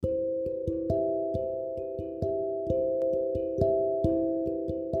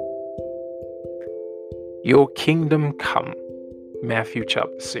Your kingdom come. Matthew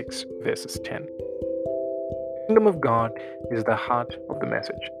chapter 6, verses 10. The kingdom of God is the heart of the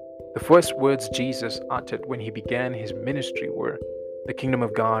message. The first words Jesus uttered when he began his ministry were, "The kingdom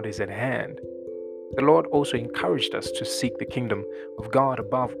of God is at hand." The Lord also encouraged us to seek the kingdom of God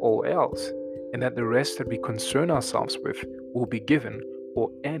above all else, and that the rest that we concern ourselves with will be given or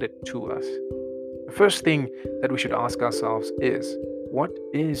added to us. The first thing that we should ask ourselves is, what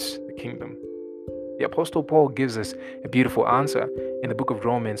is the kingdom? The Apostle Paul gives us a beautiful answer in the book of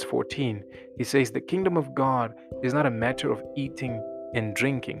Romans 14. He says, "The kingdom of God is not a matter of eating and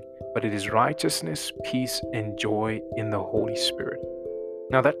drinking, but it is righteousness, peace, and joy in the Holy Spirit."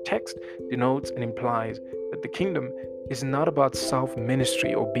 Now, that text denotes and implies that the kingdom is not about self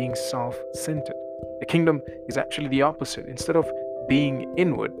ministry or being self centered. The kingdom is actually the opposite. Instead of being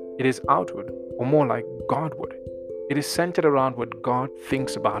inward, it is outward, or more like Godward. It is centered around what God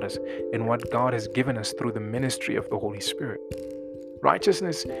thinks about us and what God has given us through the ministry of the Holy Spirit.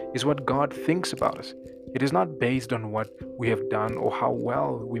 Righteousness is what God thinks about us. It is not based on what we have done or how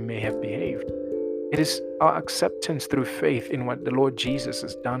well we may have behaved. It is our acceptance through faith in what the Lord Jesus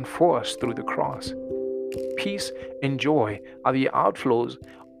has done for us through the cross. Peace and joy are the outflows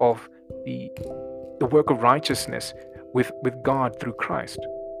of the work of righteousness with God through Christ.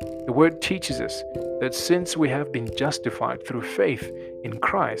 The word teaches us that since we have been justified through faith in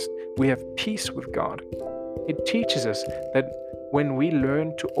Christ, we have peace with God. It teaches us that when we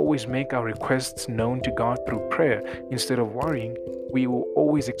learn to always make our requests known to God through prayer instead of worrying, we will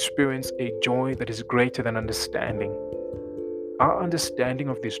always experience a joy that is greater than understanding. Our understanding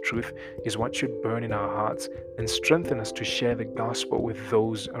of this truth is what should burn in our hearts and strengthen us to share the gospel with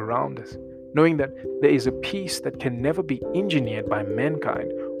those around us, knowing that there is a peace that can never be engineered by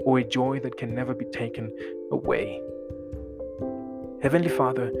mankind or a joy that can never be taken away. Heavenly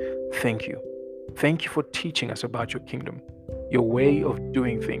Father, thank you. Thank you for teaching us about your kingdom, your way of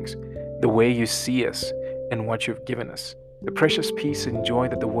doing things, the way you see us, and what you've given us, the precious peace and joy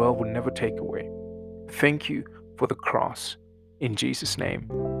that the world will never take away. Thank you for the cross. In Jesus' name,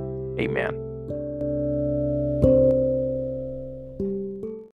 amen.